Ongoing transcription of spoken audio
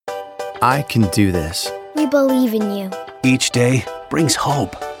I can do this. We believe in you. Each day brings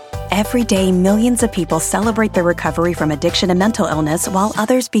hope. Every day, millions of people celebrate their recovery from addiction and mental illness while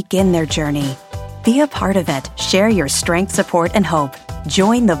others begin their journey. Be a part of it. Share your strength, support, and hope.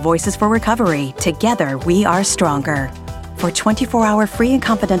 Join the Voices for Recovery. Together, we are stronger. For 24-hour free and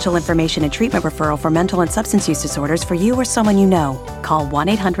confidential information and treatment referral for mental and substance use disorders for you or someone you know, call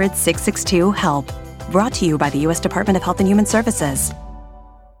 1-800-662-HELP. Brought to you by the U.S. Department of Health and Human Services.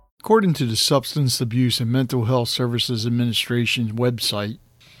 According to the Substance Abuse and Mental Health Services Administration's website,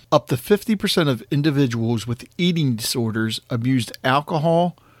 up to 50% of individuals with eating disorders abused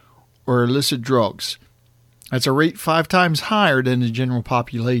alcohol or illicit drugs. That's a rate 5 times higher than the general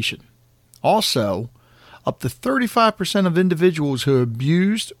population. Also, up to 35% of individuals who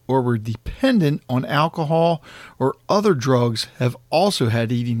abused or were dependent on alcohol or other drugs have also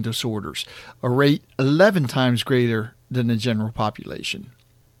had eating disorders, a rate 11 times greater than the general population.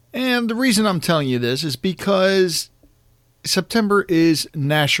 And the reason I'm telling you this is because September is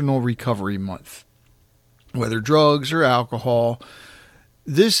National Recovery Month. Whether drugs or alcohol,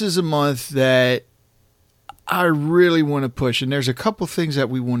 this is a month that I really want to push. And there's a couple things that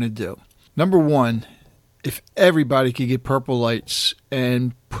we want to do. Number one, if everybody could get purple lights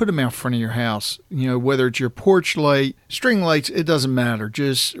and put them out front of your house, whether it's your porch light, string lights, it doesn't matter.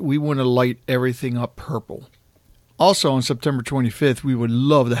 Just we want to light everything up purple. Also, on September 25th, we would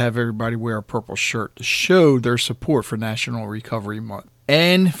love to have everybody wear a purple shirt to show their support for National Recovery Month.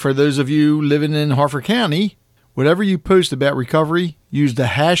 And for those of you living in Harford County, whatever you post about recovery, use the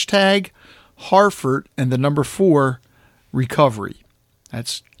hashtag Harford and the number 4 recovery.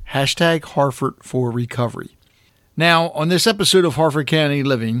 That's hashtag Harford for recovery. Now, on this episode of Harford County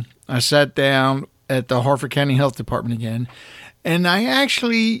Living, I sat down at the Harford County Health Department again, and I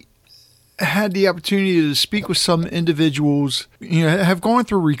actually had the opportunity to speak with some individuals, have gone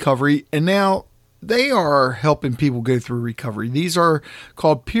through recovery, and now they are helping people go through recovery. These are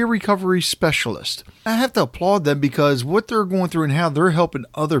called peer recovery specialists. I have to applaud them because what they're going through and how they're helping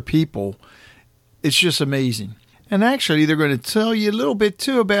other people, it's just amazing. And actually, they're going to tell you a little bit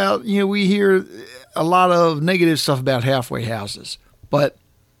too about, we hear a lot of negative stuff about halfway houses, but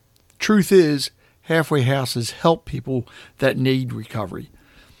truth is, halfway houses help people that need recovery.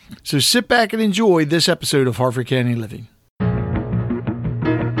 So sit back and enjoy this episode of Harford County Living.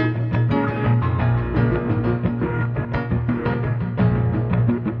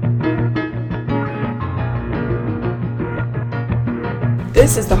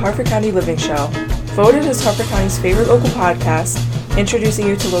 This is the Harford County Living Show, voted as Harford County's favorite local podcast, introducing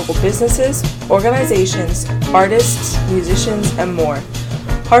you to local businesses, organizations, artists, musicians, and more.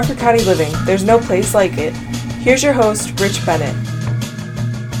 Harford County Living, there's no place like it. Here's your host, Rich Bennett.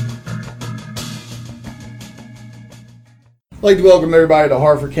 I'd like to welcome everybody to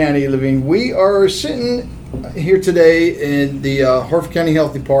Harford County Living. We are sitting here today in the Harford County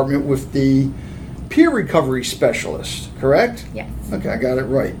Health Department with the peer recovery specialist, correct? Yes. Okay, I got it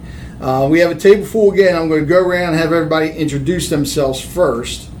right. We have a table full again. I'm going to go around and have everybody introduce themselves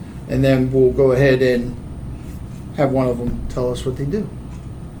first, and then we'll go ahead and have one of them tell us what they do.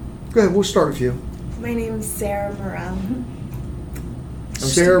 Go ahead, we'll start with you. My name is Sarah Morel.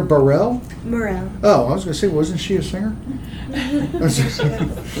 Sarah Burrell? Morel. Oh, I was going to say, wasn't she a singer?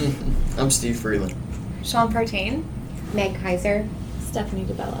 I'm Steve Freeland. Sean Partain. Meg Kaiser. Stephanie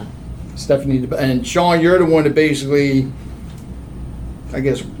DeBella. And Sean, you're the one that basically, I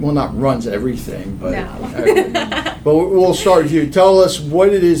guess, not runs everything, but No. But we'll start with you. Tell us what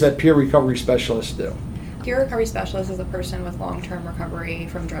it is that peer recovery specialists do. Peer recovery specialist is a person with long-term recovery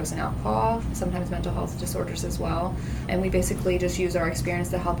from drugs and alcohol, sometimes mental health disorders as well. And we basically just use our experience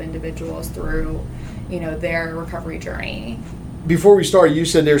to help individuals through, their recovery journey. Before we start, you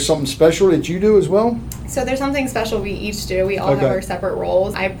said there's something special that you do as well? So there's something special we each do. We all have our separate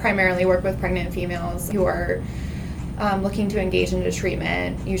roles. I primarily work with pregnant females who are looking to engage into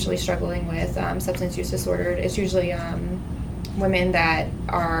treatment, usually struggling with substance use disorder. It's usually women that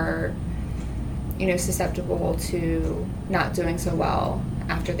are susceptible to not doing so well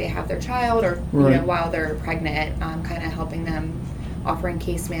after they have their child or while they're pregnant, kind of helping them, offering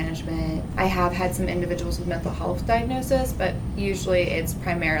case management. I have had some individuals with mental health diagnosis, but usually it's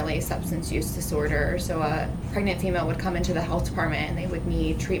primarily substance use disorder. So a pregnant female would come into the health department and they would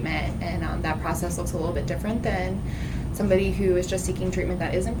need treatment, and that process looks a little bit different than somebody who is just seeking treatment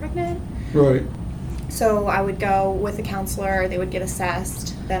that isn't pregnant. Right. So I would go with a counselor, they would get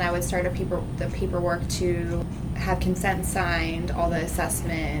assessed, then I would start the paperwork to have consent signed, all the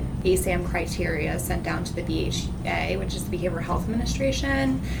assessment, ASAM criteria sent down to the BHA, which is the Behavioral Health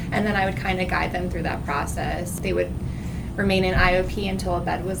Administration, and then I would kind of guide them through that process. They would remain in IOP until a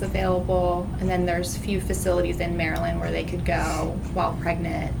bed was available. And then there's few facilities in Maryland where they could go while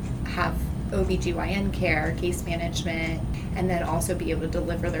pregnant, have OBGYN care, case management, and then also be able to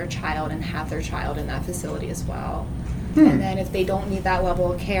deliver their child and have their child in that facility as well. And then if they don't need that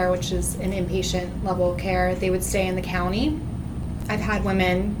level of care, which is an inpatient level of care, they would stay in the county. I've had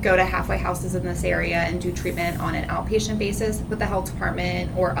women go to halfway houses in this area and do treatment on an outpatient basis with the health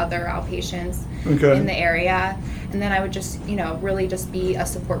department or other outpatients in the area. And then I would just, really just be a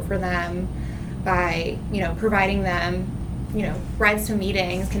support for them by, providing them, rides to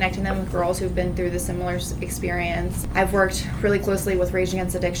meetings, connecting them with girls who've been through the similar experience. I've worked really closely with Rage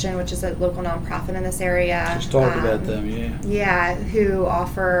Against Addiction, which is a local nonprofit in this area. Just talk about them, yeah. Yeah, who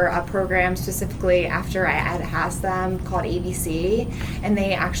offer a program specifically after I had asked them called ABC, and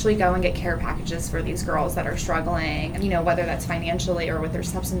they actually go and get care packages for these girls that are struggling, whether that's financially or with their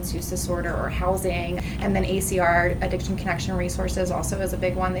substance use disorder or housing. And then ACR, Addiction Connection Resources, also is a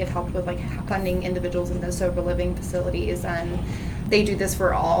big one. They've helped with funding individuals in those sober living facilities. And they do this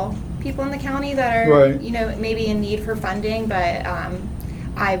for all people in the county that are, maybe in need for funding. But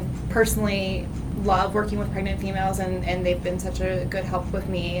I personally love working with pregnant females, and they've been such a good help with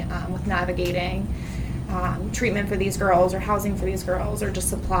me with navigating treatment for these girls or housing for these girls or just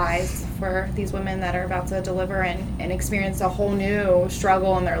supplies for these women that are about to deliver and experience a whole new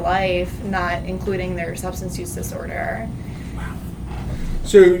struggle in their life, not including their substance use disorder.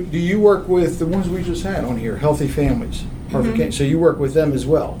 So do you work with the ones we just had on here, Healthy Families? So you work with them as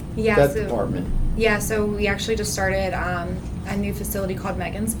well? Yeah. That department? Yeah, so we actually just started a new facility called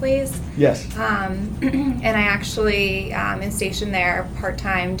Megan's Place. Yes. And I actually am stationed there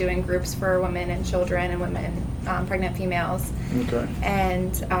part-time doing groups for women and children and women, pregnant females. Okay.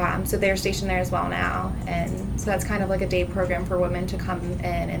 And so they're stationed there as well now. And so that's kind of like a day program for women to come in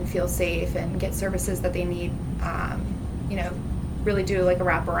and feel safe and get services that they need, really do like a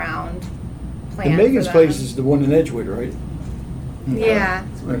wraparound plan. And Megan's Place is the one in Edgewood, right? Okay. Yeah.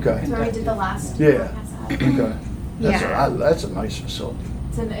 Okay. That's where we did the last Yeah. podcast Okay. That's a nice facility.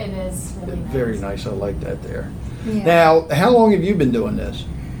 It is really nice. Very nice. I like that there. Yeah. Now, how long have you been doing this?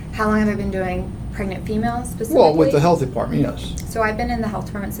 How long have I been doing pregnant females specifically? Well, with the health department, yes. So I've been in the health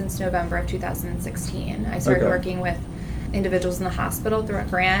department since November of 2016. I started working with individuals in the hospital through a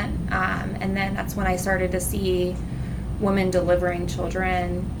grant, and then that's when I started to see women delivering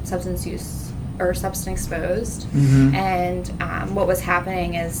children substance use or substance exposed. And what was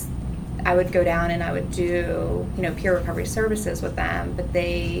happening is I would go down and I would do peer recovery services with them, but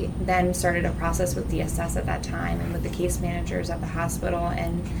they then started a process with DSS at that time and with the case managers at the hospital.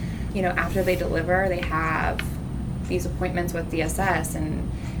 And after they deliver, they have these appointments with DSS and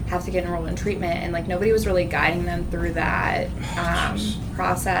have to get enrolled in treatment, and nobody was really guiding them through that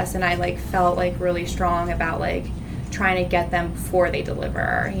process. And I felt really strong about trying to get them before they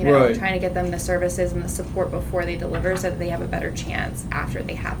deliver, trying to get them the services and the support before they deliver so that they have a better chance after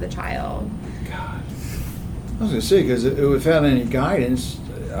they have the child. God. I was going to say, because without any guidance,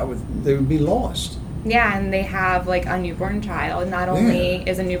 they would be lost. Yeah, and they have a newborn child. Not only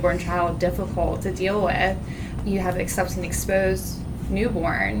is a newborn child difficult to deal with, you have a substance exposed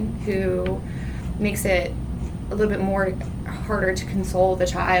newborn who makes it a little bit more harder to console the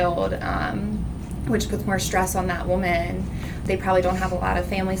child, which puts more stress on that woman. They probably don't have a lot of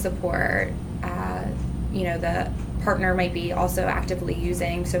family support. The partner might be also actively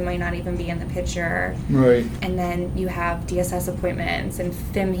using, so might not even be in the picture. Right. And then you have DSS appointments and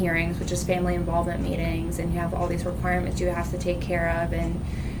FIM hearings, which is family involvement meetings, and you have all these requirements you have to take care of. And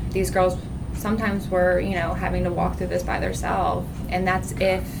these girls sometimes were, having to walk through this by themselves. And that's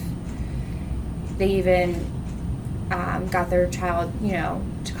if they even got their child,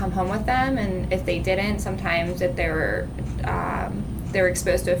 to come home with them. And if they didn't, sometimes if they were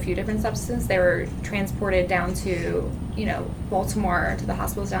exposed to a few different substances, they were transported down to, Baltimore, to the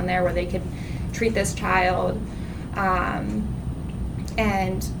hospitals down there where they could treat this child. And,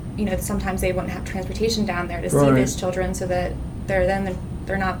 sometimes they wouldn't have transportation down there to see these children, so that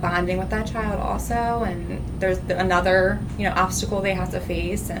they're not bonding with that child also. And there's another, obstacle they have to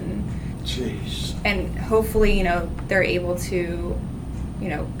face. And jeez. And hopefully, they're able to,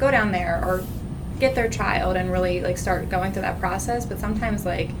 go down there or get their child and really start going through that process. But sometimes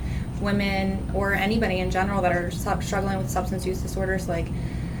women or anybody in general that are struggling with substance use disorders,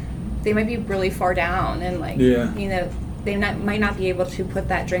 they might be really far down and they might not be able to put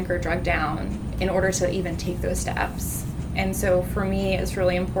that drink or drug down in order to even take those steps. And so for me, it's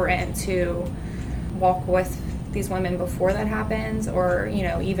really important to walk with these women before that happens, or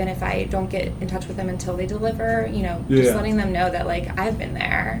even if I don't get in touch with them until they deliver, just letting them know that I've been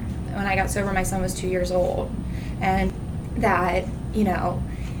there. When I got sober, my son was 2 years old, and that, you know,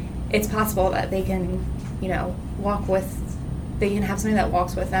 it's possible that they can, you know, they can have somebody that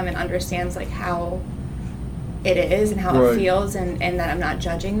walks with them and understands like how it is and how Right. it feels, and that I'm not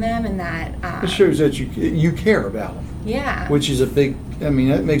judging them, and that It shows that you care about them, yeah, which is that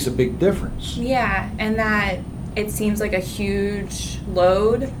makes a big difference. yeah, and that it seems like a huge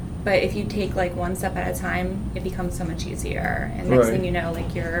load, but if you take like one step at a time, it becomes so much easier, and next Right. thing you know,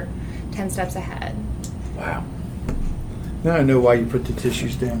 like you're 10 steps ahead. Wow. Now I know why you put the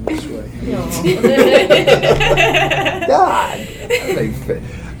tissues down this way. God. That makes sense.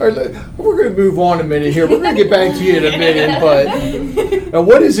 All right, we're going to move on a minute here. We're going to get back to you in a minute, but now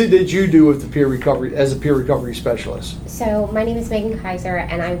what is it that you do with the peer recovery as a peer recovery specialist? So my name is Megan Kaiser,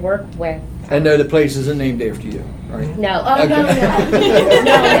 and I work with. I know the place isn't named after you, right? No. Oh Okay.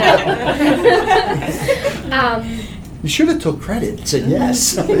 no. You should have took credit and said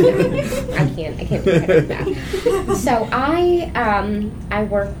yes. I can't take credit for that. So I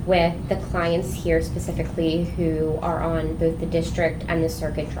work with the clients here specifically who are on both the district and the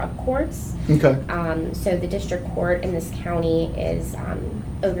circuit drug courts. Okay. So the district court in this county is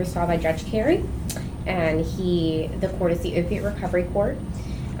oversaw by Judge Carey, and the court is the opiate recovery court.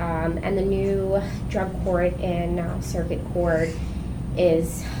 And the new drug court in circuit court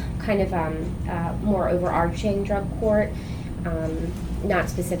is kind of more overarching drug court, not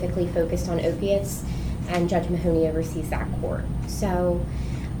specifically focused on opiates, and Judge Mahoney oversees that court. So,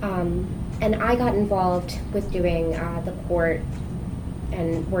 and I got involved with doing the court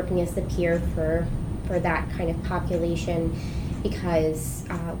and working as the peer for that kind of population because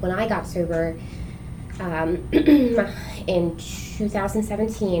when I got sober in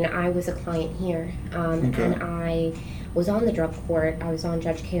 2017, I was a client here, and I was on the drug court. I was on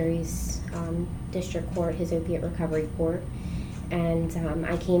Judge Carey's district court, his opiate recovery court, and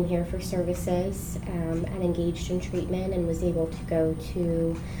I came here for services and engaged in treatment and was able to go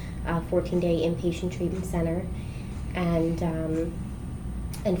to a 14-day inpatient treatment center, and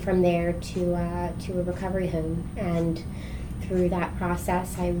from there to a recovery home. And through that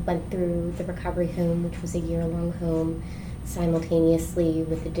process, I went through the recovery home, which was a year-long home, simultaneously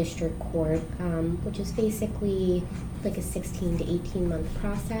with the district court, which is basically like a 16 to 18 month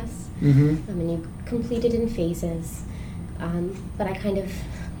process. Mm-hmm. And you complete it in phases. But I kind of,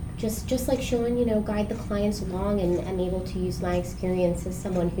 just like Sean, guide the clients along, and I'm able to use my experience as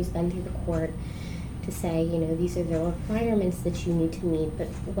someone who's been through the court to say, these are the requirements that you need to meet, but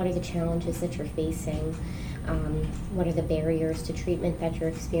what are the challenges that you're facing? What are the barriers to treatment that you're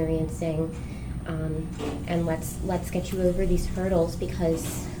experiencing? And let's get you over these hurdles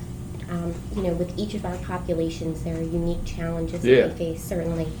because, with each of our populations, there are unique challenges that we face,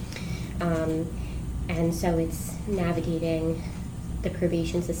 certainly. And so it's navigating the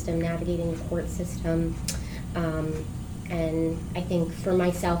probation system, navigating the court system. And I think for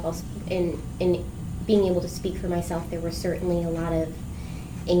myself, in being able to speak for myself, there were certainly a lot of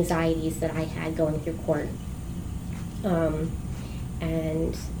anxieties that I had going through court.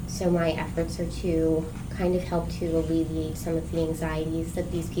 And so my efforts are to kind of help to alleviate some of the anxieties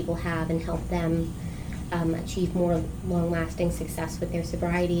that these people have and help them achieve more long-lasting success with their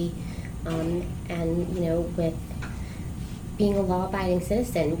sobriety, and with being a law-abiding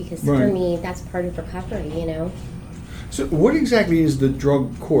citizen, because for me that's part of recovery. So what exactly is the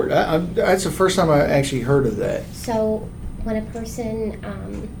drug court? That's the first time I actually heard of that. So when a person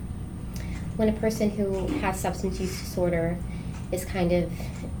who has substance use disorder is kind of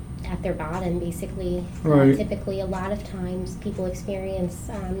at their bottom, basically. Typically, a lot of times people experience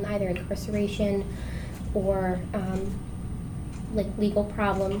either incarceration or like legal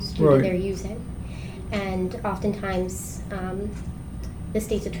problems due to their using. And oftentimes, the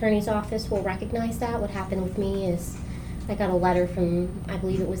state's attorney's office will recognize that. What happened with me is I got a letter from, I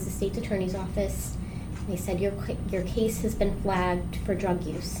believe it was the state's attorney's office. They said, your case has been flagged for drug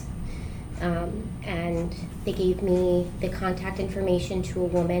use. And they gave me the contact information to a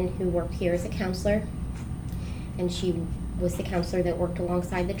woman who worked here as a counselor, and she was the counselor that worked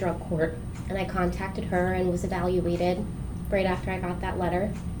alongside the drug court. And I contacted her and was evaluated right after I got that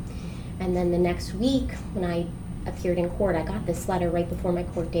letter. And then the next week, when I appeared in court, I got this letter right before my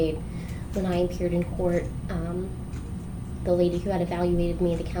court date. When I appeared in court, the lady who had evaluated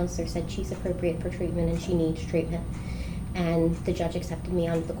me, the counselor, said she's appropriate for treatment and she needs treatment. And the judge accepted me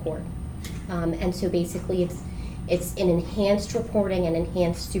onto the court. And so basically it's an enhanced reporting and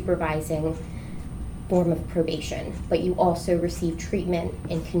enhanced supervising form of probation, but you also receive treatment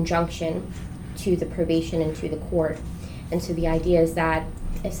in conjunction to the probation and to the court. And so the idea is that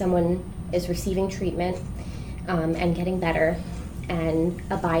if someone is receiving treatment and getting better and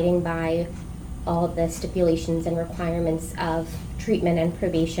abiding by all of the stipulations and requirements of treatment and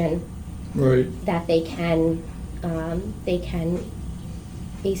probation, Right. that they can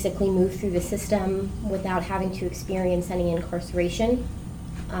basically move through the system without having to experience any incarceration.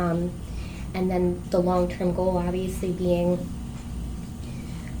 And then the long-term goal obviously being,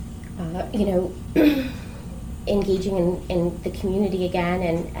 engaging in the community again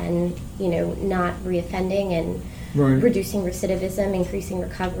and not reoffending and Right. reducing recidivism, increasing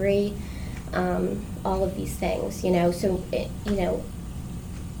recovery, all of these things, so,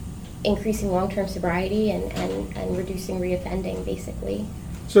 increasing long-term sobriety and reducing reoffending, basically.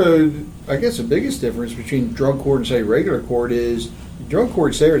 So I guess the biggest difference between drug court and, say, regular court is drug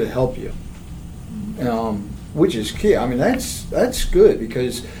court's there to help you, which is key. I mean, that's good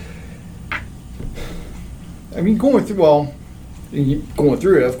because, going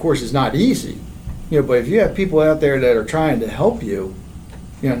through it, of course, is not easy. But if you have people out there that are trying to help you,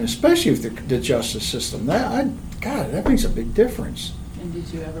 and especially with the justice system, that makes a big difference. And did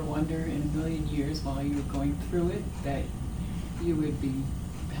you ever wonder in a million years while you were going through it that you would be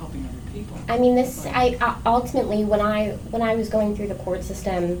helping other people? I mean, ultimately, when I was going through the court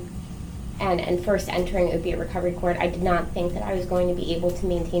system and first entering opiate recovery court, I did not think that I was going to be able to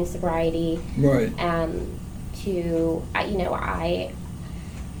maintain sobriety. Right.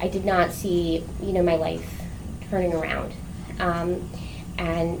 I did not see, my life turning around.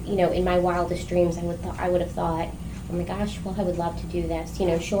 And in my wildest dreams, I would have thought, oh my gosh, well, I would love to do this.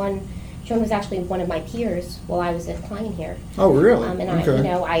 Sean was actually one of my peers while I was a client here. Oh, really? And okay.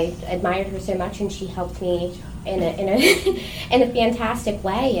 I admired her so much, and she helped me in a in a fantastic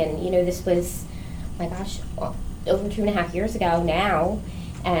way. And this was, my gosh, over 2.5 years ago now,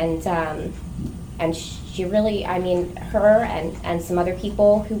 and she really, her and some other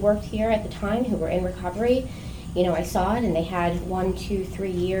people who worked here at the time who were in recovery, I saw it, and they had 1, 2,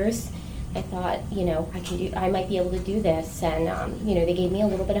 3 years. I thought, I might be able to do this, and they gave me a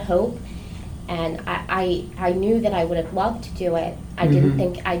little bit of hope, and I knew that I would have loved to do it. I didn't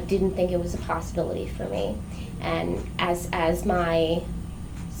think it was a possibility for me, and as my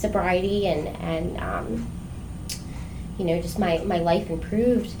sobriety and just my life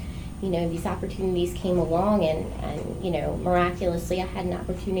improved, these opportunities came along, and miraculously I had an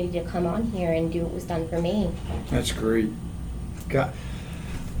opportunity to come on here and do what was done for me. That's great. God.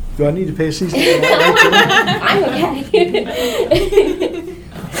 Do I need to pass these? I'm okay.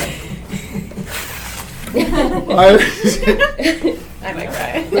 I might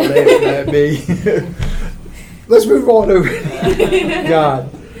cry. That me. Let's move on over. God.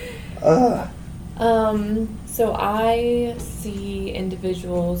 So I see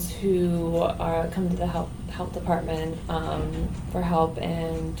individuals who come to the health department for help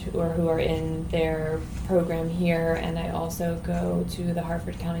or who are in their program here, and I also go to the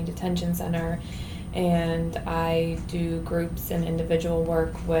Harford County Detention Center, and I do groups and individual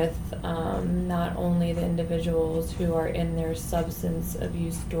work with not only the individuals who are in their substance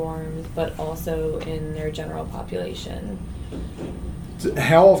abuse dorms, but also in their general population.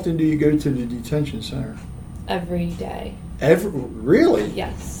 How often do you go to the detention center? Every day. Really?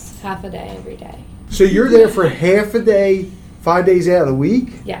 Yes, half a day every day. So you're there for half a day, 5 days out of the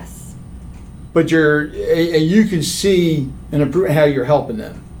week? Yes. But you can see and improve how you're helping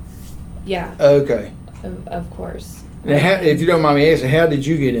them? Yeah. Okay. Of course. Now, if you don't mind me asking, how did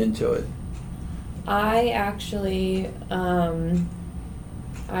you get into it? I actually,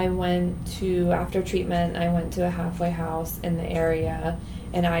 after treatment, I went to a halfway house in the area,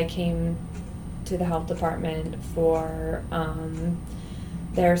 and I came to the health department for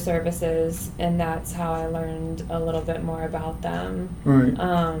their services, and that's how I learned a little bit more about them. Right.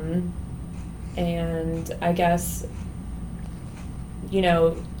 And I guess,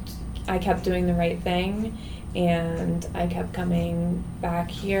 I kept doing the right thing, and I kept coming back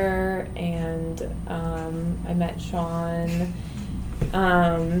here, and I met Sean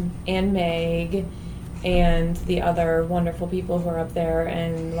and Meg and the other wonderful people who are up there,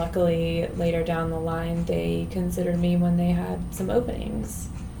 and luckily later down the line they considered me when they had some openings.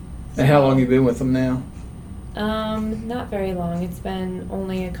 And how long have you been with them now? Not very long. It's been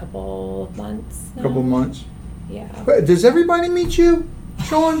only a couple of months now. Couple months? Yeah. Does everybody meet you,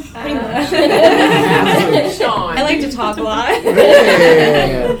 Sean? Sean. I like to talk a lot.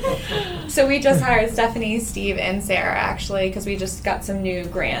 Yeah. So we just hired Stephanie, Steve, and Sarah, actually, because we just got some new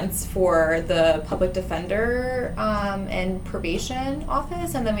grants for the public defender and probation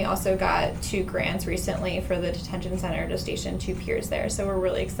office, and then we also got 2 grants recently for the detention center to station 2 peers there. So we're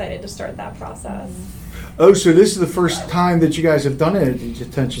really excited to start that process. Oh, so this is the first time that you guys have done it at the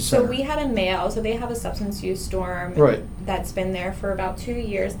detention center? So we had a male, so they have a substance use dorm. Right. that's been there for about 2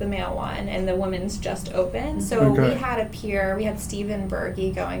 years, the male one, and the women's just opened. So we had a peer, we had Stephen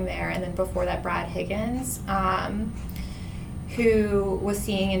Berge going there, and then before that Brad Higgins, who was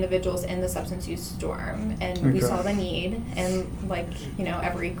seeing individuals in the substance use dorm, and we saw the need, and like, you know,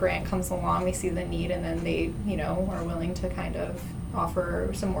 every grant comes along, they see the need, and then they, you know, are willing to kind of offer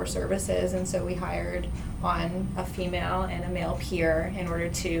some more services, and so we hired on a female and a male peer in order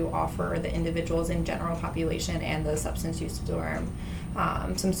to offer the individuals in general population and the substance use dorm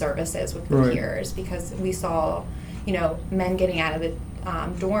some services with the peers, because we saw, you know, men getting out of the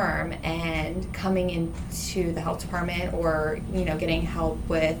dorm and coming into the health department, or, you know, getting help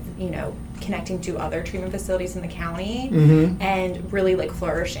with, you know, connecting to other treatment facilities in the county, and really like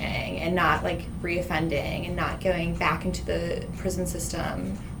flourishing and not like reoffending and not going back into the prison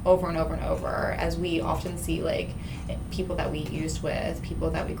system over and over and over, as we often see like people that we used with,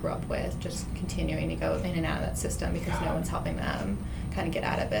 people that we grew up with, just continuing to go in and out of that system because no one's helping them kind of get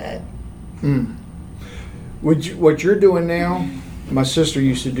out of it. What you're doing now, my sister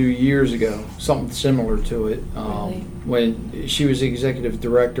used to do years ago, something similar to it, when she was the executive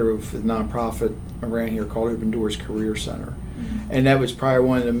director of a nonprofit around here called Open Doors Career Center. And that was probably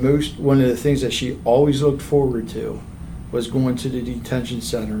one of the things that she always looked forward to, was going to the detention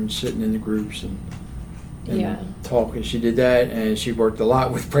center and sitting in the groups and talking. She did that, and she worked a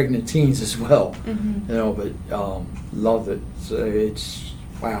lot with pregnant teens as well. You know, but loved it. So it's,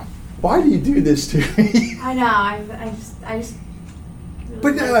 wow. Why do you do this to me? I know. I just.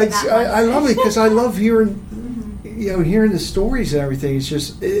 But no, I love it because I love hearing, you know, hearing the stories and everything. It's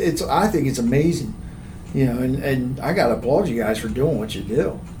just, I think it's amazing, you know, and I got to applaud you guys for doing what you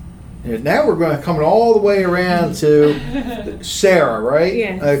do. And now we're going to come all the way around to Sarah, right?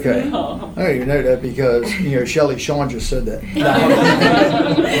 Yes. Okay. I don't even know that because, you know, Shelly Shawn just said that.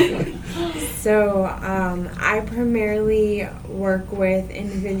 So I primarily work with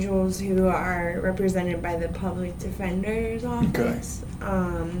individuals who are represented by the public defender's office,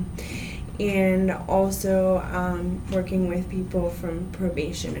 and also working with people from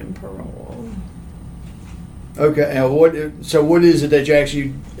probation and parole. Okay, and what is it that you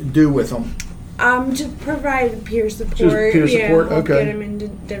actually do with them? To provide peer support. Just peer support, help okay. get them into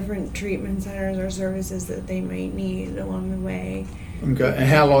different treatment centers or services that they might need along the way. Okay, and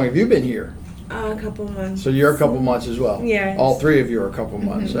how long have you been here? A couple months. So you're a couple months as well? Yes. All three of you are a couple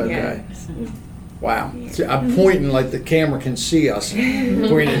months, okay. Yes. Wow. See, I'm pointing like the camera can see us.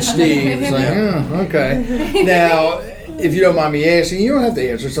 Pointing at Steve. It's like, okay. Now, if you don't mind me asking, you don't have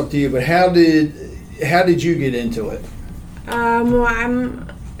to answer, it's up to you, but how did you get into it? Well, I'm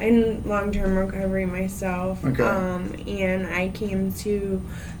in long-term recovery myself. Okay. And I came to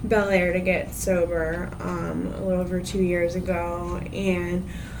Bel Air to get sober a little over 2 years ago, and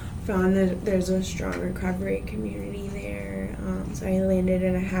found that there's a strong recovery community there. So I landed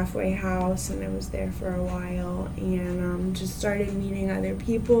in a halfway house, and I was there for a while, and just started meeting other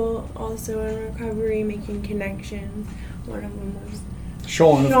people also in recovery, making connections. One of them was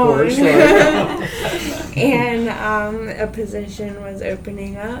Shawn, of course. Right. And a position was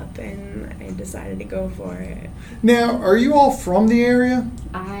opening up, and I decided to go for it. Now, are you all from the area?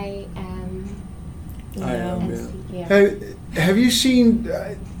 I am. I am, Yeah. Have you seen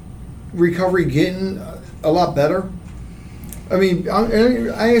recovery getting a lot better? I mean,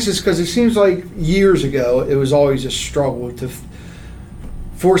 I ask this because it seems like years ago it was always a struggle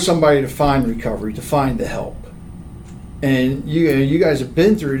for somebody to find recovery, to find the help. And you guys have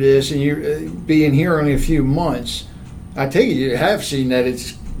been through this, and you're being here only a few months. I take it you have seen that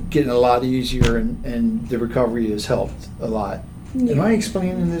it's getting a lot easier, and the recovery has helped a lot. Yeah. Am I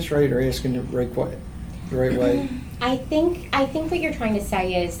explaining this right, or asking the right way? I think what you're trying to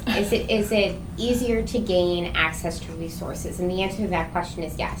say is it easier to gain access to resources? And the answer to that question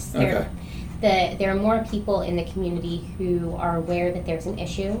is yes. Okay. There are more people in the community who are aware that there's an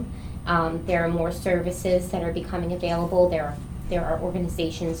issue. There are more services that are becoming available. There are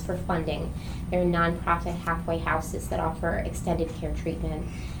organizations for funding. There are nonprofit halfway houses that offer extended care treatment.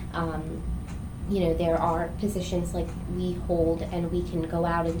 There are positions like we hold, and we can go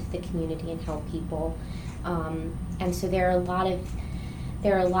out into the community and help people. And so there are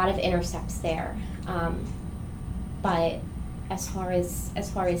a lot of intercepts there. But as far as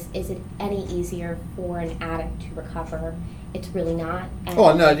is it any easier for an addict to recover? It's really not.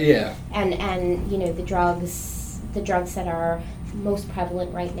 And, yeah. And the drugs that are most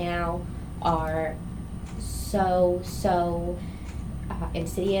prevalent right now are so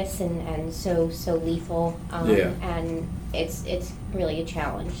insidious and so lethal. And it's really a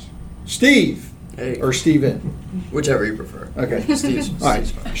challenge. Steve, Hey. Or Steven? Whichever you prefer. Okay. Steve's All right.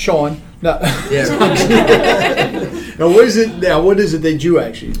 fine. Sean. No. Yeah. Now, what is it that you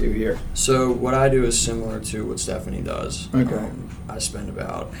actually do here? So what I do is similar to what Stephanie does. Okay. I spend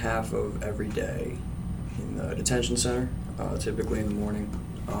about half of every day in the detention center, typically in the morning.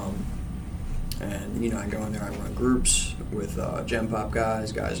 And, I go in there, I run groups with Gen Pop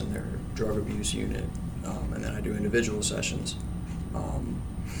guys in their drug abuse unit, and then I do individual sessions.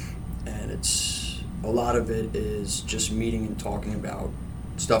 And a lot of it is just meeting and talking about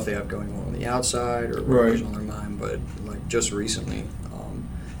stuff they have going on the outside or whatever's on their mind. But like just recently,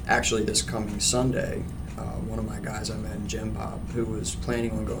 actually this coming Sunday, one of my guys I met in Gen Pop who was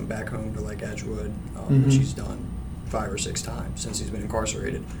planning on going back home to like Edgewood, which he's done 5 or 6 times since he's been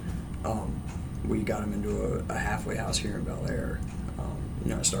incarcerated. We got him into a halfway house here in Bel Air.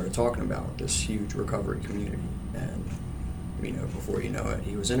 I started talking about this huge recovery community, and before you know it,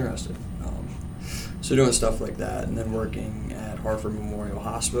 he was interested. So doing stuff like that, and then working at Hartford Memorial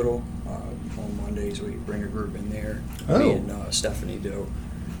Hospital. On Mondays, we bring a group in there. Me and Stephanie do.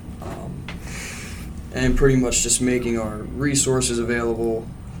 And pretty much just making our resources available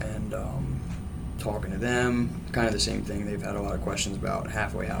and talking to them. Kind of the same thing. They've had a lot of questions about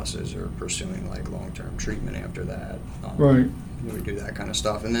halfway houses or pursuing like long-term treatment after that. Right. We do that kind of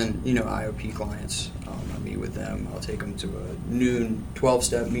stuff. And then, IOP clients, I meet with them. I'll take them to a noon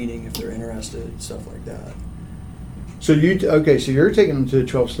 12-step meeting if they're interested, stuff like that. So you're taking them to a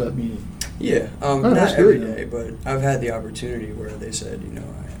 12-step meeting? Yeah, not every day, but I've had the opportunity where they said,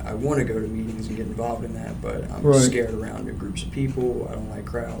 I want to go to meetings and get involved in that, but I'm scared around new groups of people. I don't like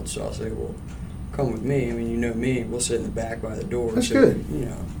crowds, so I'll say, well, come with me. I mean, me, we'll sit in the back by the door. That's good.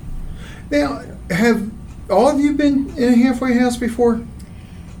 Now, have all of you been in a halfway house before?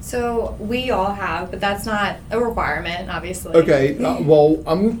 So we all have, but that's not a requirement, obviously. Okay, well,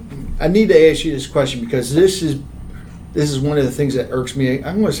 I need to ask you this question because this is one of the things that irks me.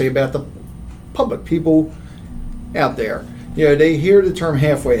 I'm going to say about the public people out there. They hear the term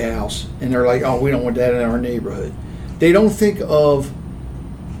halfway house and they're like, oh, we don't want that in our neighborhood. They don't think of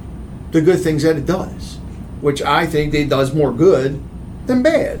the good things that it does, which I think it does more good than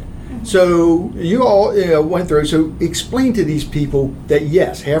bad. So you all went through. So explain to these people that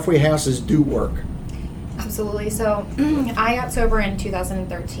yes, halfway houses do work. Absolutely. So I got sober in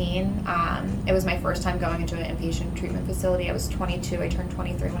 2013. It was my first time going into an inpatient treatment facility. I was 22. I turned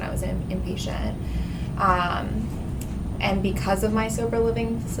 23 when I was inpatient. And because of my sober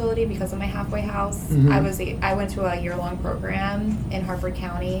living facility, because of my halfway house, I went to a year-long program in Harford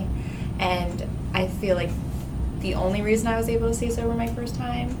County, and I feel like the only reason I was able to stay sober my first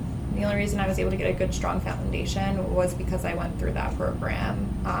time, the only reason I was able to get a good, strong foundation was because I went through that program.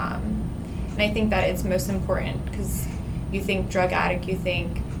 And I think that it's most important because you think drug addict, you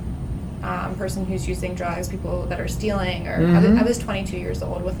think person who's using drugs, people that are stealing, or I was 22 years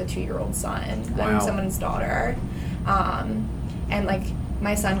old with a 2-year-old son. Wow. I'm someone's daughter. And like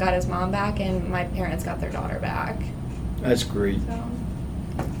my son got his mom back and my parents got their daughter back. That's great.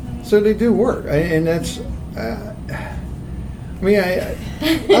 So they do work, and that's.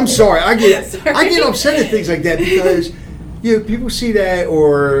 I'm sorry. I get upset at things like that because people see that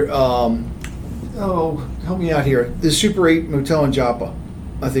or help me out here. The Super 8 Motel in Joppa,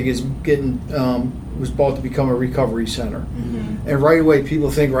 I think, is getting was bought to become a recovery center, and right away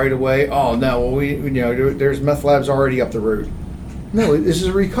people think oh no, well there's meth labs already up the road. No, this is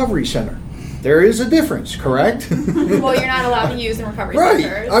a recovery center. There is a difference, correct? Well, you're not allowed to use in recovery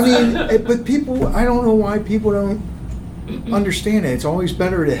centers. Right. I mean, but people, I don't know why people don't understand it. It's always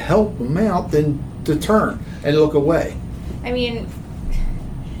better to help them out than to turn and look away. I mean,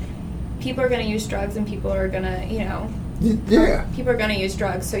 people are going to use drugs and people are going to, people are going to use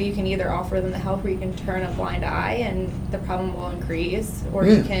drugs, so you can either offer them the help or you can turn a blind eye and the problem will increase, or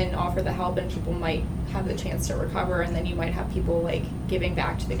you can offer the help and people might have the chance to recover, and then you might have people like giving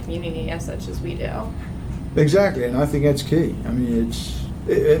back to the community as such as we do. Exactly, and I think that's key. I mean,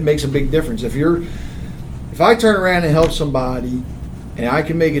 it makes a big difference. If I turn around and help somebody and I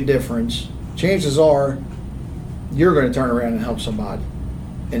can make a difference, chances are you're going to turn around and help somebody.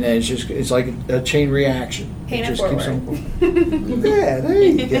 And then it's like a chain reaction. Paying it forward. Yeah, there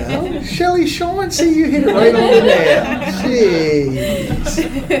you go. Shelly Sean, see, you hit it right on the nail.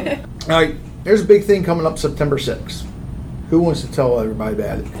 Jeez. All right, there's a big thing coming up September 6th. Who wants to tell everybody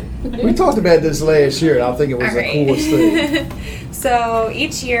about it? We talked about this last year, and I think it was the coolest thing. So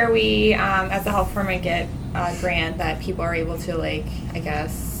each year we, as a health firm, I get a grant that people are able to, like, I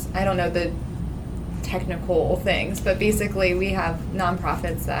guess, I don't know the technical things, but basically we have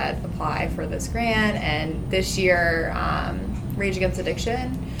nonprofits that apply for this grant, and this year Rage Against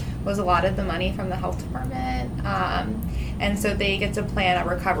Addiction was allotted the money from the health department, and so they get to plan a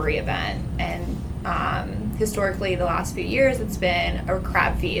recovery event. And historically, the last few years, it's been a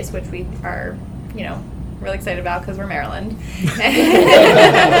crab feast, which we are, really excited about because we're Maryland.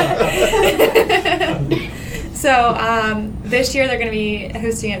 So this year they're going to be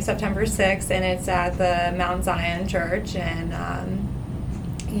hosting it September 6th, and it's at the Mount Zion Church, and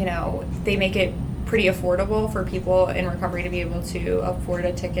they make it pretty affordable for people in recovery to be able to afford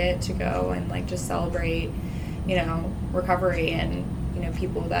a ticket to go and like just celebrate, recovery, and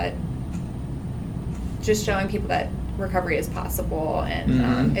people that just showing people that recovery is possible,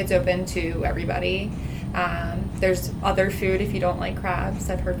 and it's open to everybody. There's other food if you don't like crabs.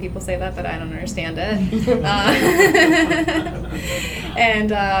 I've heard people say that, but I don't understand it.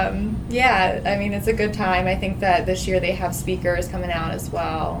 And it's a good time. I think that this year they have speakers coming out as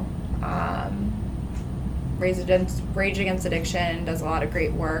well. Rage Against Addiction does a lot of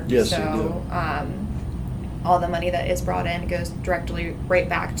great work. Yes, so they do. All the money that is brought in goes directly right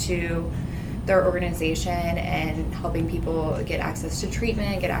back to their organization and helping people get access to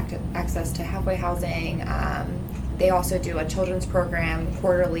treatment, get access to halfway housing. They also do a children's program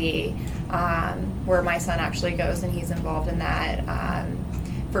quarterly where my son actually goes, and he's involved in that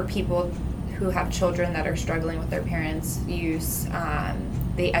for people who have children that are struggling with their parents' use.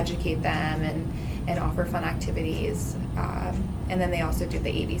 They educate them and offer fun activities. And then they also do the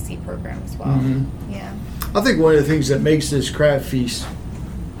ABC program as well. Mm-hmm. Yeah. I think one of the things that makes this crab feast,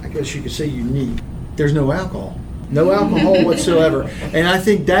 I guess you could say, unique, there's no alcohol. No alcohol whatsoever. And I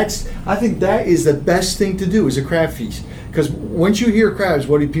think that is the best thing to do is a crab feast. Because once you hear crabs,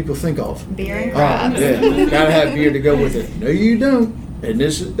 what do people think of? Beer and crabs. Yeah. Gotta have beer to go with it. No, you don't. And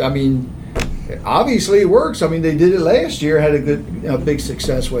obviously it works. I mean, they did it last year, had a big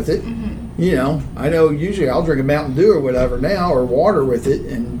success with it. Mm-hmm. I know usually I'll drink a Mountain Dew or whatever now, or water with it,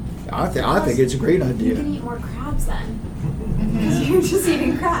 and I think it's a great idea. You can eat more crabs then. You're just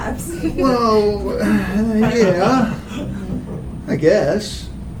eating crabs. Well, yeah, I guess.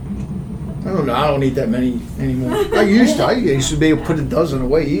 I don't know. I don't eat that many anymore. I used to be able to put a dozen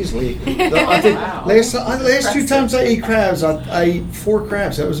away easily. I think last 2 times I ate crabs, I ate 4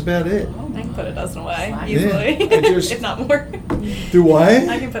 crabs. That was about it. I can put a dozen away easily, if not more. Do what?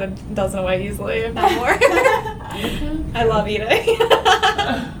 I can put a dozen away easily, if not more. I love eating.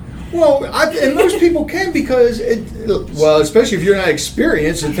 Well, and most people can because especially if you're not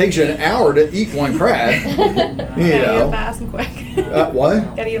experienced, it takes you an hour to eat 1 crab. Gotta eat them fast and quick.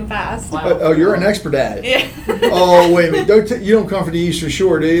 What? Gotta eat them fast. You're an expert at it. Yeah. Oh, wait a minute. You don't come from the Eastern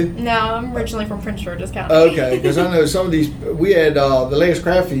Shore, do you? No, I'm originally from Prince George's County. Okay, because I know some of these. We had the last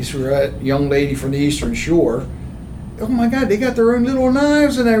crab feast. We were at a young lady from the Eastern Shore. Oh my God, they got their own little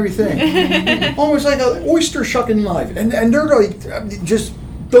knives and everything, almost like an oyster shucking knife, and they're like just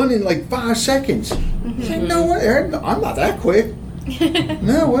done in like 5 seconds. Mm-hmm. Like, no way, I'm not that quick.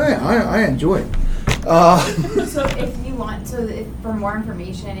 No way, I enjoy it. So if you want, for more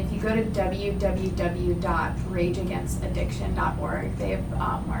information, if you go to www.rageagainstaddiction.org, they have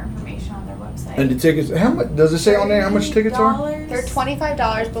more information on their website. And the tickets, how much does it say on there? How much tickets are? They're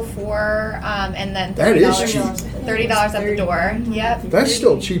 $25 before, and then that is cheap. $30 at the door. Yep. That's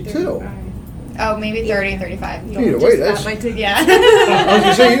still cheap too. Oh, maybe 30, 35. Either way, that's yeah. I was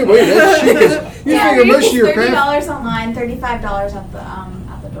gonna say either way, that's cheap. You figure most of your crab $30 online, $35 at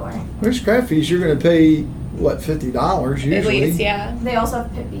the door. Most crab fees, you're gonna pay what, $50 usually. At least, yeah. They also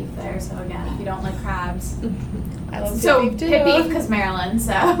have pit beef there, so again, if you don't like crabs. I love pit beef because Maryland,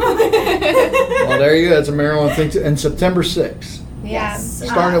 so. Well, there you go. That's a Maryland thing. And September 6th. Yeah.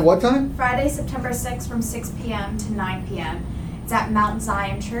 Starting at what time? Friday, September 6th from 6 p.m. to 9 p.m. It's at Mount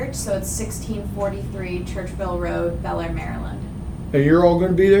Zion Church, so it's 1643 Churchville Road, Bel Air, Maryland. And you're all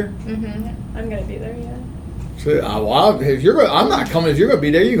going to be there? Mm-hmm. I'm going to be there, yeah. So, if you're, I'm not coming. If you're going to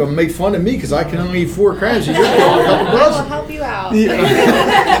be there, you're going to make fun of me because I can only eat 4 crabs. And you're going to a couple dozen. I will help you out.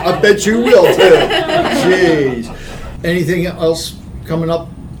 Yeah. I bet you will too. Jeez. Anything else coming up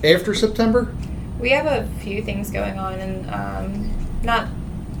after September? We have a few things going on, and not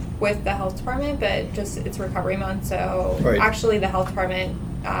with the health department, but just it's recovery month. So actually, the health department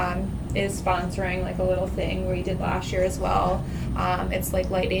is sponsoring like a little thing we did last year as well. It's like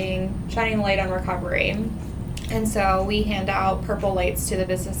shining light on recovery. And so we hand out purple lights to the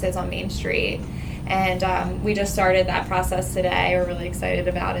businesses on Main Street. And we just started that process today. We're really excited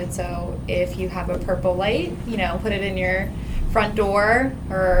about it. So if you have a purple light, put it in your front door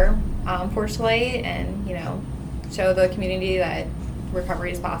or porch light and, show the community that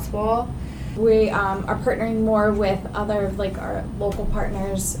recovery is possible. We are partnering more with other our local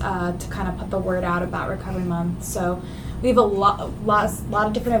partners to kind of put the word out about Recovery Month. So we have a lot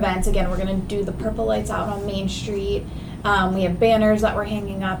of different events. Again, we're going to do the Purple Lights out on Main Street. We have banners that we're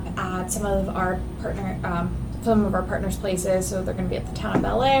hanging up at some of our partners' places. So they're going to be at the Town of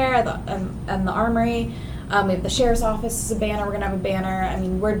Bel Air and the Armory. We have the Sheriff's Office as a banner. We're going to have a banner. I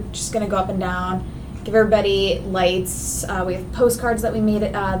mean, we're just going to go up and down, give everybody lights. We have postcards that we made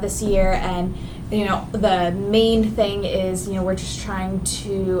this year, and the main thing is, we're just trying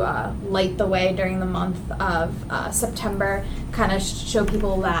to light the way during the month of September, kind of show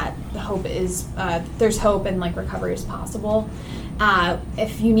people that the hope is, there's hope and recovery is possible.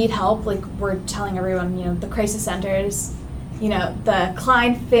 If you need help, we're telling everyone, the crisis centers, the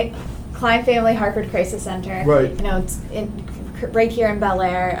Klein Family Hartford Crisis Center. Right. It's right here in Bel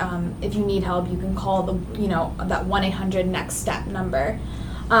Air. If you need help, you can call that 1-800 Next Step number.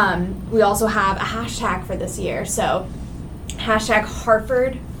 We also have a hashtag for this year, so hashtag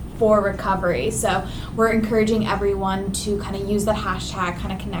Hartford for Recovery. So we're encouraging everyone to kind of use that hashtag,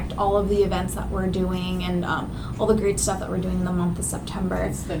 kind of connect all of the events that we're doing and all the great stuff that we're doing in the month of September.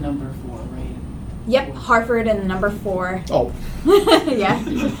 It's the number 4, right? Yep, Hartford and the number 4. Oh. Yeah.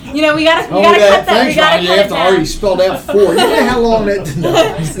 We gotta cut that. Thanks, Ron. You have to already spelled out 4. You know how long that.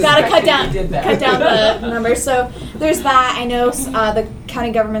 Gotta cut down the numbers. So there's that. I know the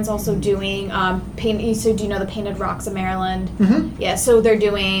county government's also doing paint. So do you know the Painted Rocks of Maryland? Mm-hmm. Yeah. So they're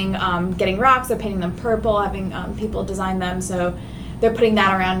doing getting rocks. They're painting them purple, having people design them. So they're putting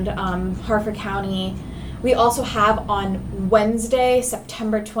that around Hartford County. We also have on Wednesday,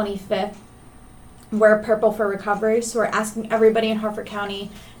 September 25th. Wear purple for recovery. So we're asking everybody in Hartford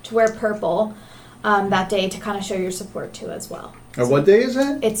County to wear purple that day to kind of show your support too as well. And what day is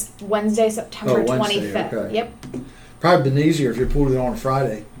that? It's Wednesday, September 25th. Okay. Yep. Probably been easier if you pulled it on a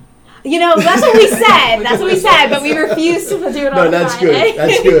Friday. That's what we said. That's what we said, but we refused to do it on that's Friday. Good.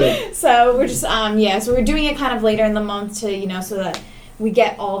 That's good. So we're just so we're doing it kind of later in the month to so that we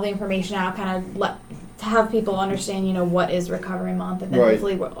get all the information out, kind of to have people understand, what is Recovery Month, and then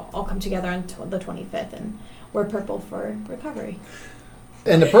hopefully we'll all come together on the 25th and wear purple for recovery.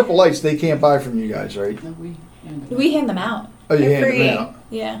 And the Purple Lights, they can't buy from you guys, right? No, we hand them out. Oh, you They're hand free. them out?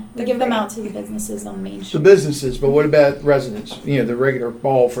 Yeah, we give them out to the businesses on Main Street. The businesses, but what about residents? The regular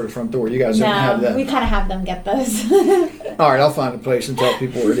ball for the front door. You guys don't have that. We kind of have them get those. All right, I'll find a place and tell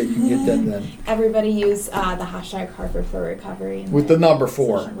people where they can get that then. Everybody use the hashtag Hartford for Recovery. With the number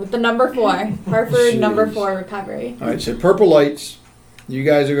 4. With the number 4. Hartford number 4 Recovery. All right, so Purple Lights. You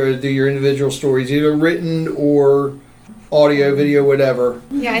guys are going to do your individual stories, either written or audio, video, whatever.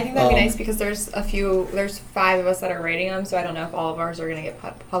 Yeah, I think that'd be nice because there's 5 of us that are writing them, so I don't know if all of ours are going to get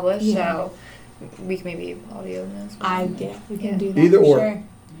published. Yeah. So we can maybe audio those. We can do that. Either for or. Sure.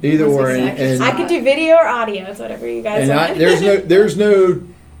 Either or. And I could do video or audio. It's whatever you guys want. There's no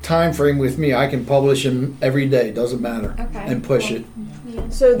time frame with me. I can publish them every day. Doesn't matter. Okay. And push it. Yeah.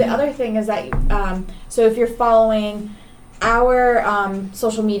 So the other thing is that so if you're following our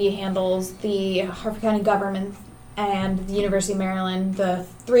social media handles, the Hartford County government and the University of Maryland, the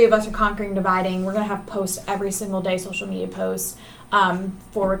 3 of us are conquering dividing. We're going to have posts every single day, social media posts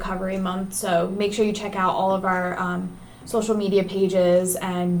for Recovery Month. So make sure you check out all of our social media pages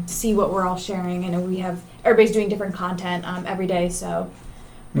and see what we're all sharing. I know everybody's doing different content every day, so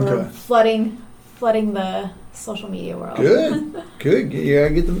we're flooding the social media world. Good. Yeah,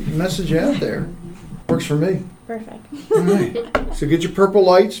 get the message out there. Works for me. Perfect. All right. So get your Purple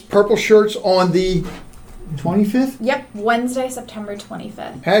Lights, purple shirts on the 25th? Yep, Wednesday, September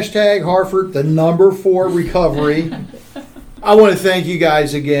 25th. Hashtag Hartford, the number 4 recovery. I want to thank you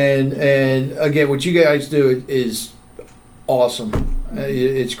guys again. And again, what you guys do is awesome.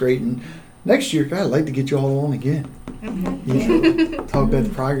 It's great. And next year, I'd like to get you all on again. Okay. Talk about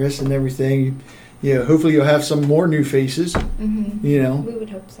the progress and everything. Hopefully you'll have some more new faces. Mm-hmm. We would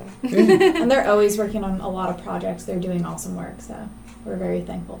hope so. Yeah. And they're always working on a lot of projects. They're doing awesome work, so we're very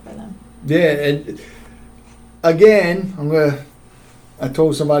thankful for them. Yeah, and again, I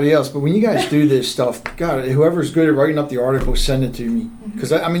told somebody else, but when you guys do this stuff, God, whoever's good at writing up the article, send it to me. Because,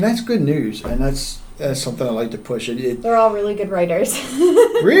 that's good news, and that's something I like to push. They're all really good writers.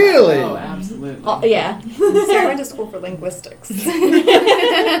 Really? Oh, absolutely. Yeah. Sarah went to school for linguistics.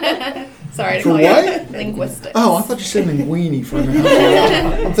 Sorry. For what? Linguistics. Oh, I thought you said linguine for a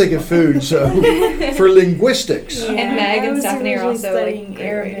minute. I'm thinking food, so for linguistics. Yeah. And Meg and Stephanie are also studying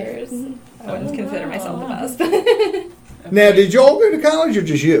great writers. I wouldn't consider myself the best. Now, did you all go to college or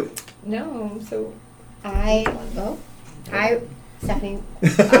just you? No, so Stephanie.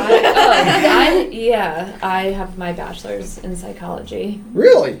 I have my bachelor's in psychology.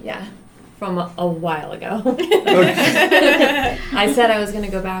 Really? Yeah, from a while ago. Okay. I said I was going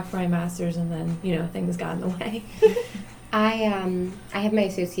to go back for my master's, and then things got in the way. I have my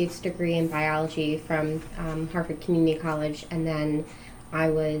associate's degree in biology from Harford Community College, and then I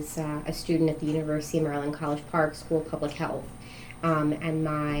was a student at the University of Maryland College Park School of Public Health, and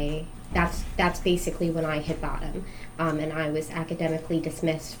that's basically when I hit bottom, and I was academically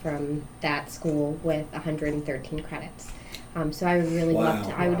dismissed from that school with 113 credits. So I would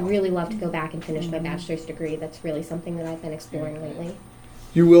really love to go back and finish my bachelor's degree. That's really something that I've been exploring lately.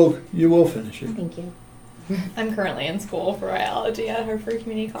 You will finish it. Thank you. I'm currently in school for biology at Hartford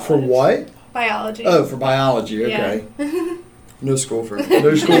Community College. For what? Biology. Oh, for biology. Okay. Yeah. No school for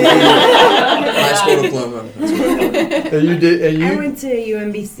No school for high school diploma. And I went to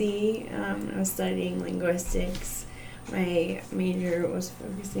UMBC. I was studying linguistics. My major was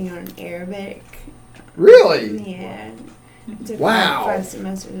focusing on Arabic. Really? Yeah. I took Wow. 5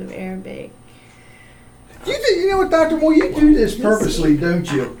 semesters of Arabic. You know what, Dr. Moore, you do this purposely, don't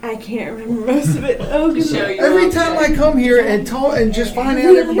you? I can't remember most of it. Oh, Every time I come here and talk and just find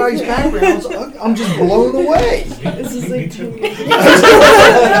out everybody's backgrounds, I'm just blown away. This is like 2 years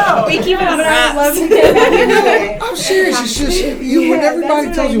ago. We keep it on wraps. I'm serious. It's just when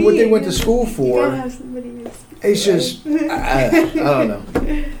everybody tells you what they went to school for, it's just I don't know.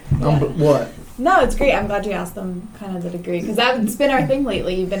 What? No, it's great. I'm glad you asked them kind of the degree, because that's been our thing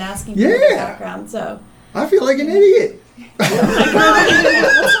lately. You've been asking for their background, so. I feel like an idiot.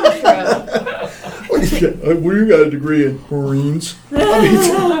 What do you got a degree in? Marines. I mean,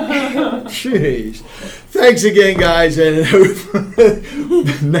 jeez. Thanks again, guys. And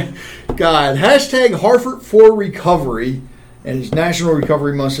God, hashtag Harford for Recovery, and it's National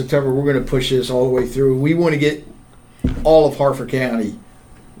Recovery Month, September. We're going to push this all the way through. We want to get all of Harford County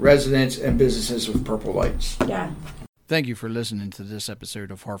residents and businesses with purple lights. Yeah. Thank you for listening to this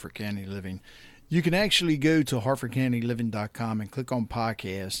episode of Harford County Living. You can actually go to harfordcountyliving.com and click on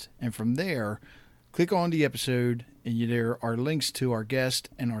podcast, and from there, click on the episode, and there are links to our guests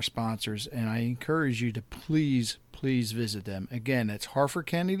and our sponsors, and I encourage you to please visit them. Again, that's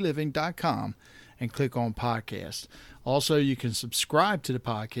harfordcountyliving.com and click on podcast. Also, you can subscribe to the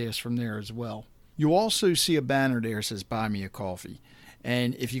podcast from there as well. You also see a banner there that says Buy Me a Coffee.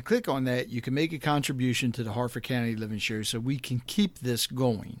 And if you click on that, you can make a contribution to the Harford County Living Show so we can keep this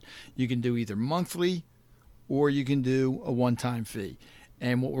going. You can do either monthly or you can do a one-time fee.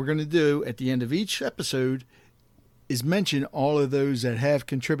 And what we're going to do at the end of each episode is mention all of those that have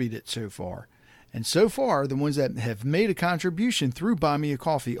contributed so far. And so far, the ones that have made a contribution through Buy Me a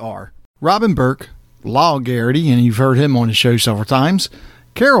Coffee are Robin Burke, Lyle Garrity, and you've heard him on the show several times,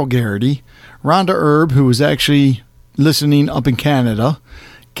 Carol Garrity, Rhonda Erb, who was actually listening up in Canada,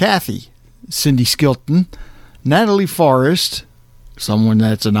 Kathy, Cindy Skilton, Natalie Forrest, someone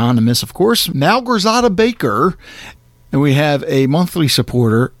that's anonymous, of course, Malgorzata Baker, and we have a monthly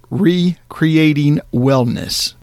supporter, Recreating Wellness.